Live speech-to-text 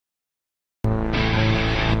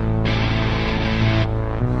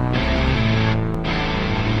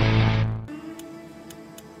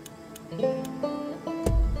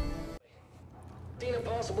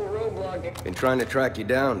Been trying to track you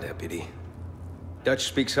down, Deputy. Dutch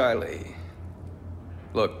speaks highly.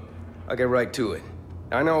 Look, I'll get right to it.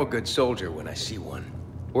 I know a good soldier when I see one.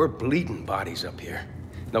 We're bleeding bodies up here.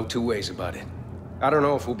 No two ways about it. I don't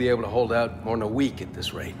know if we'll be able to hold out more than a week at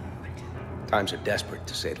this rate. Times are desperate,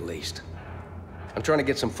 to say the least. I'm trying to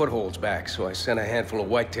get some footholds back, so I sent a handful of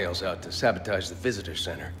whitetails out to sabotage the visitor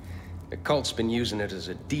center. The cult's been using it as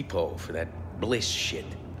a depot for that bliss shit.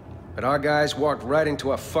 But our guys walked right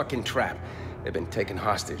into a fucking trap. They've been taken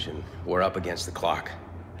hostage, and we're up against the clock.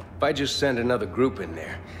 If I just send another group in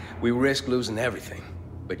there, we risk losing everything.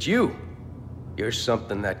 But you're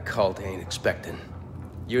something that cult ain't expecting.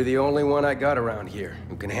 You're the only one I got around here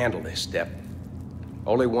who can handle this, Dep.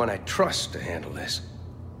 Only one I trust to handle this.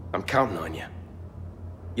 I'm counting on you.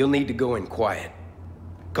 You'll need to go in quiet.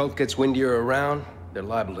 Cult gets wind you're around, they're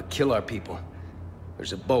liable to kill our people.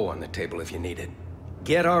 There's a bow on the table if you need it.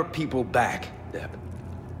 Get our people back, Dep.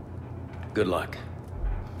 Good luck.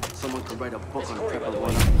 Someone could write a book on Pepper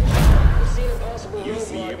one. I'm seeing a possible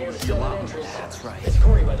roadblock near the southern entrance. That's right. It's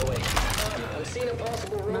Corey, by the way. I'm seeing a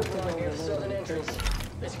possible roadblock near the southern entrance.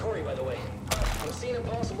 It's Corey, by the way. I'm seeing a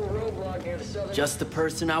possible roadblock near the southern... Just the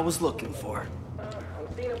person I was looking for.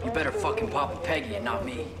 You better fucking pop a Peggy and not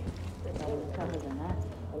me.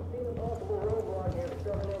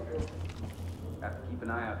 Have to keep an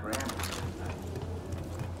eye out for animals.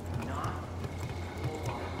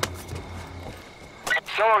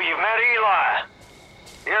 So, you've met Eli.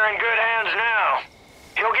 You're in good hands now.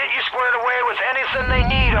 He'll get you squared away with anything they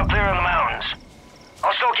need up there in the mountains.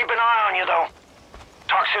 I'll still keep an eye on you, though.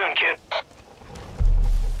 Talk soon, kid.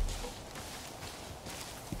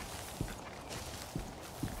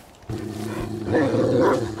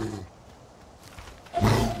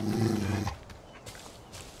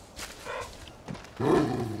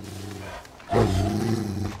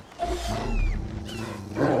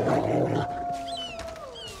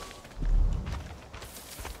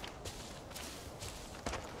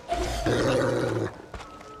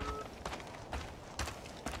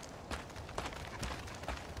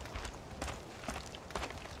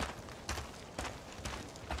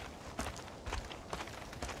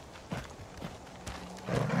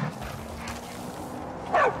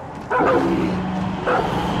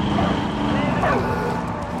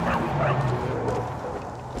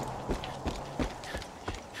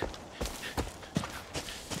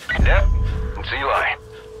 Dep, it's Eli.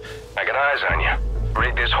 I got eyes on you.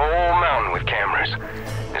 Rigged this whole mountain with cameras.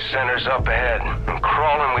 The center's up ahead. I'm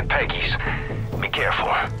crawling with Peggy's. Be careful.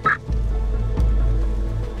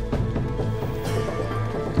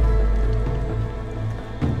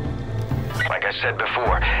 Like I said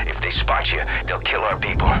before, if they spot you, they'll kill our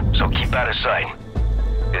people. So keep out of sight.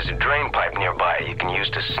 There's a drain pipe nearby you can use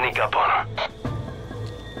to sneak up on them.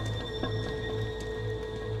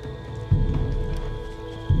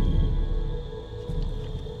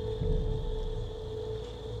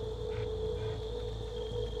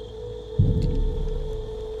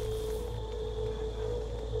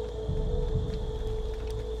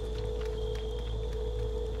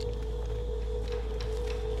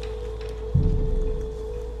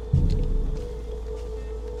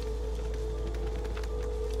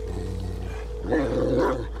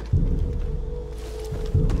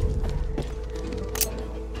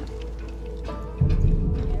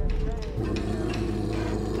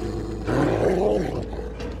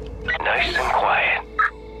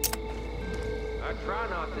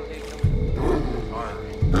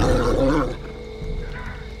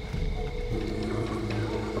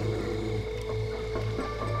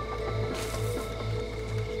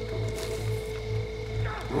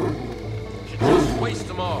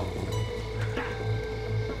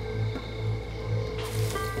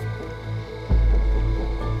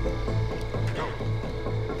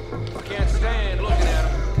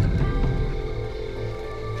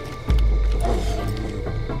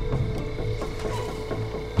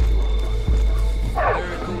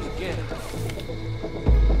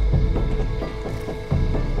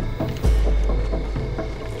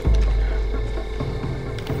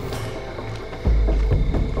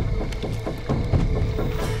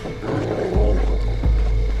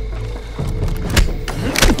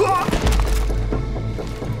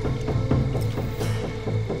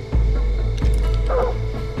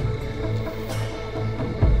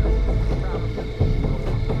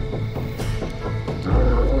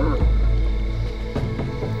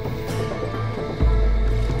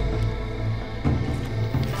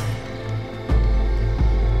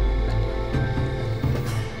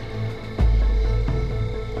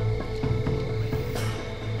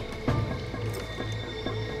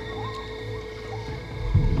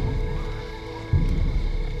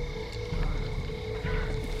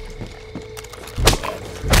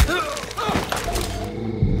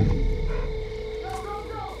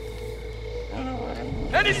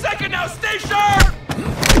 Any second now, stay sharp!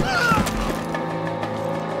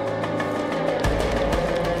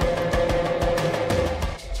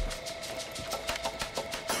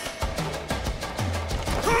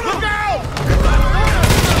 Look out!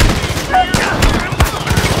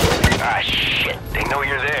 Ah, shit. They know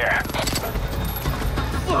you're there.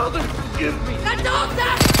 Father, forgive me. That dog's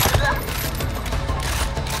out!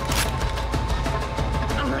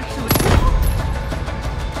 I'm actually...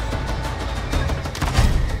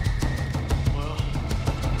 Well,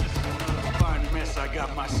 this is another fine mess I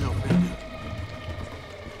got myself into.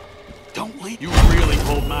 Don't leave. You really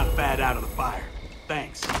pulled my fat out of the fire.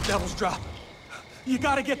 Thanks. Devil's Drop. You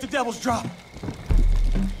gotta get to Devil's Drop.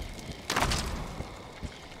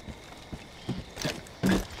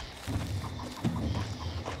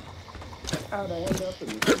 How'd I end up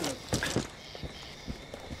in this?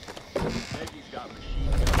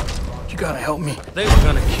 You gotta help me. They were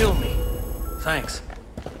gonna kill me. Thanks.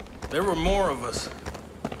 There were more of us.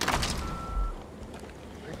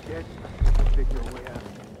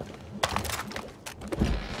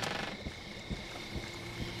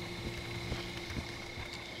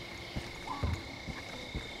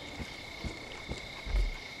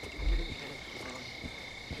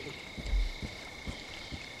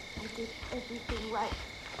 Everything right.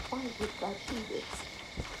 Why did I do this?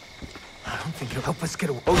 I don't think you'll help us get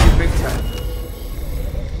away. Oh, you big time.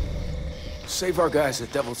 Save our guys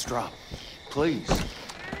at Devil's Drop. Please.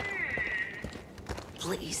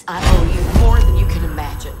 Please, I owe you more than you can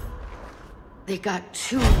imagine. They got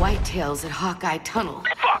 2 whitetails at Hawkeye Tunnel.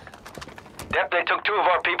 Fuck! Dep, they took 2 of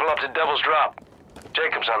our people up to Devil's Drop.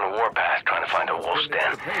 Jacob's on the warpath trying to find a wolf's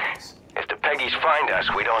den. If the Peggies find us,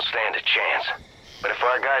 we don't stand a chance. But if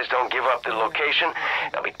our guys don't give up the location,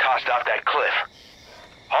 they'll be tossed off that cliff.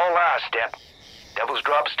 Haul ass, Dep. Devil's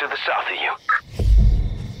Drop's to the south of you.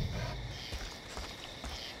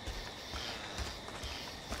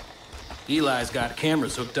 Eli's got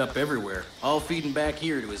cameras hooked up everywhere, all feeding back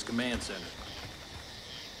here to his command center.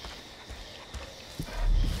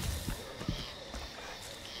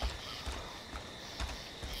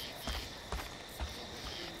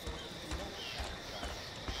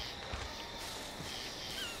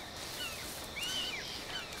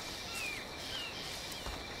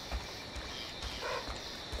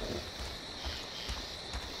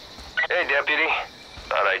 Hey, Deputy.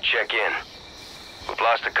 Thought I'd check in. We've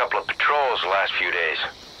lost a couple of patrols the last few days.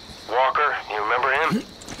 Walker, you remember him?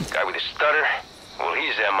 Guy with a stutter? Well,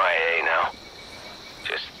 he's MIA now.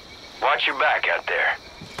 Just watch your back out there.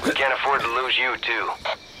 We can't afford to lose you, too.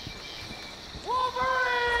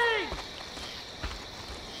 Wolverine!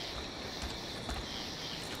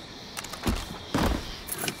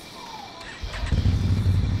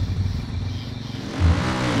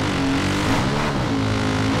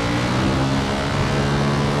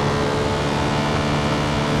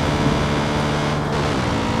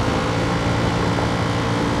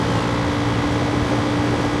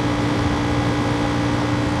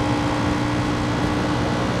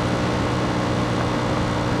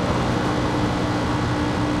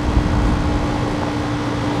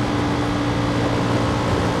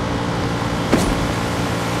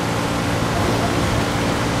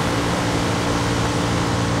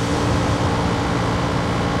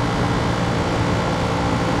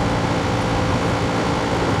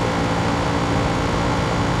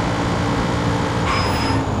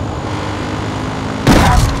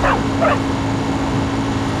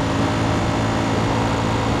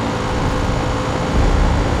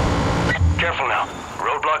 Careful now.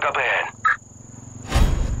 Roadblock up ahead.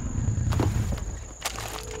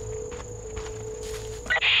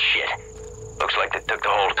 Shit. Looks like they took the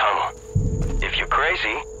whole tunnel. If you're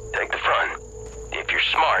crazy, take the front. If you're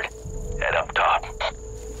smart, head up top.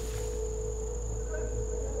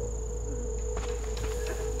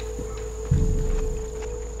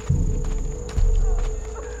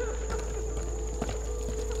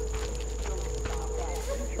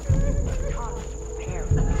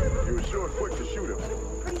 You were sure quick to shoot him.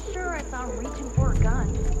 Pretty sure I found reaching for a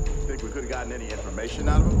gun. Think we could have gotten any information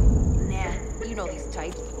out of him? Nah, you know these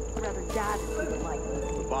types. Rather die than do it like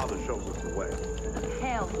this. The father shows us the way.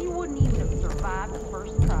 Hell, he wouldn't even have survived the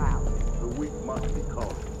first trial. The weak must be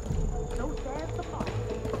called. So says the boss.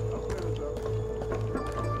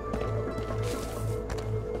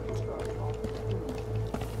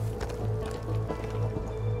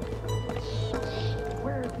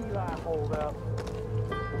 Where's Eli hold up?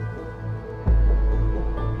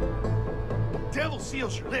 Devil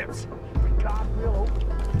seals your lips. God will open.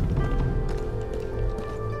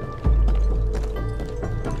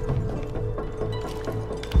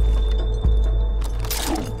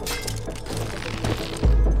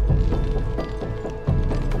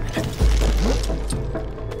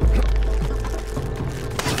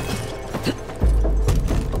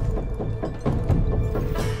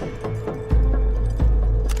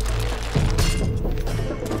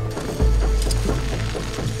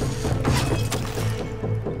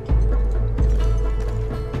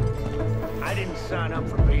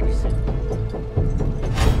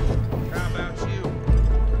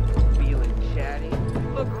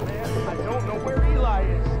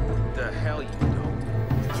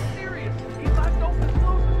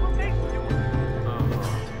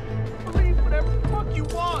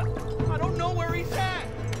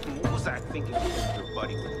 think you think your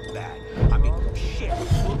buddy was bad. I mean, shit,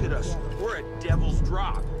 look at us. We're at Devil's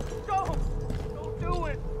Drop. Don't do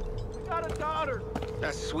it! We got a daughter!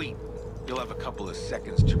 That's sweet. You'll have a couple of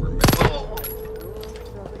seconds to remember. Oh.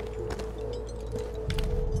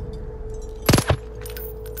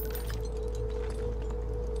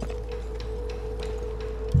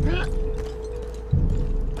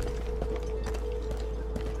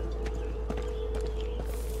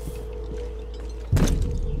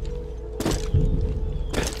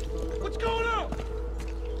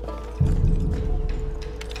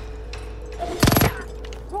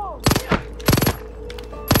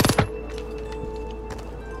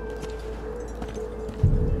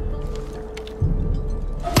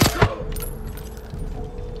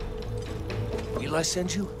 I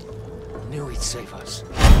send you? Knew he'd save us.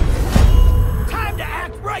 Time to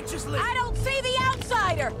act righteously! I don't see the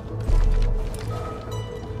outsider!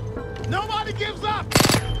 Nobody gives up!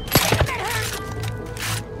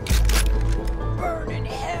 Burn in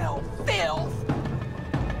hell, filth!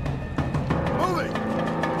 Move it!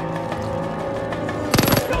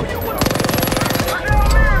 No, you will! We're down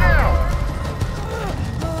there now!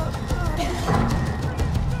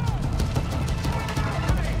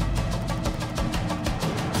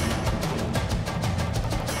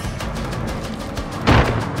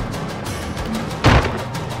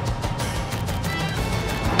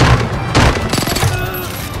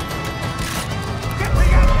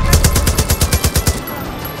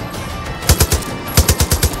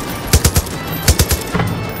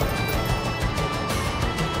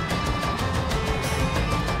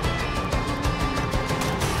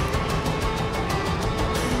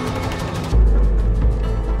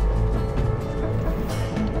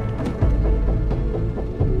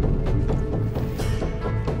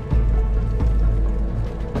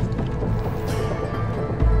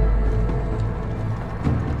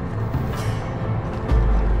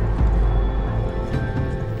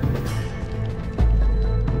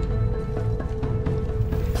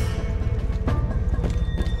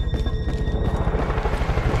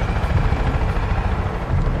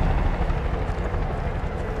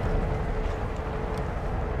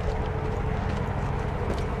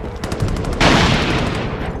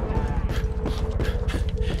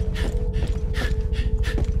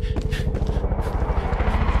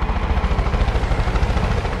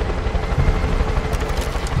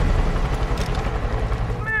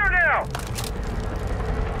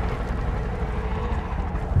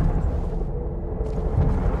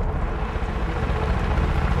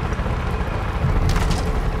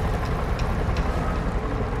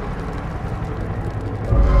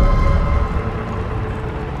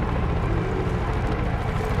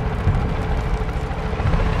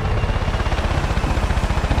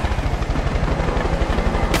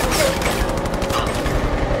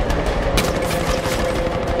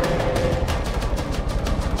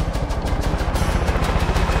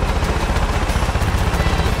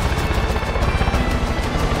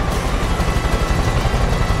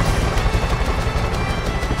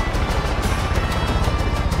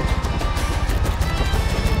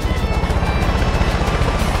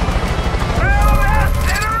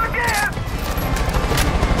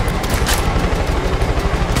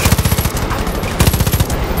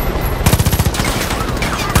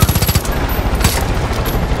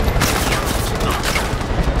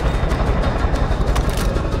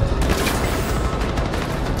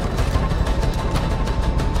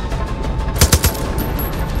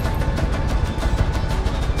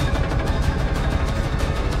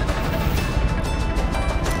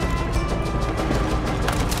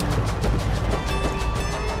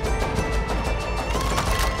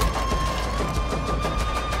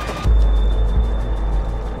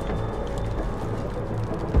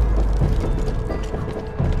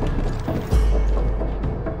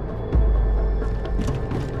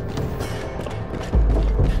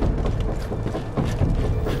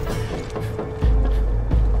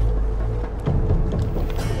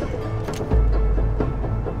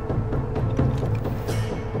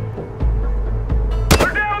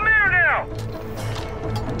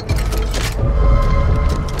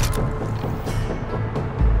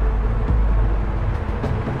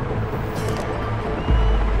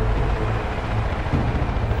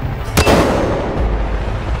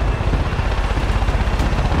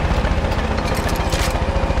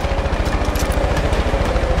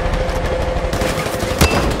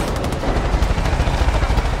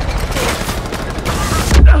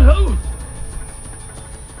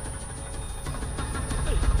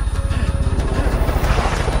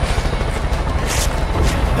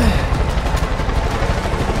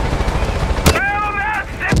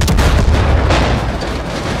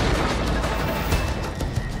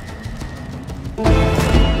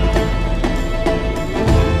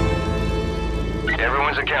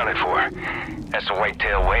 accounted for. That's the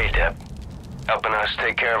whitetail way, Deb. Helping us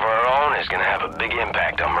take care of our own is gonna have a big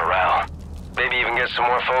impact on morale. Maybe even get some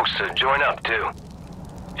more folks to join up, too.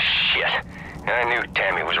 Shit. I knew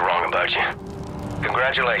Tammy was wrong about you.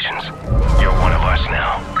 Congratulations. You're one of us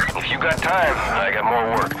now. If you got time, I got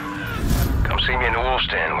more work. Come see me in the wolf's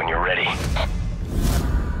den when you're ready.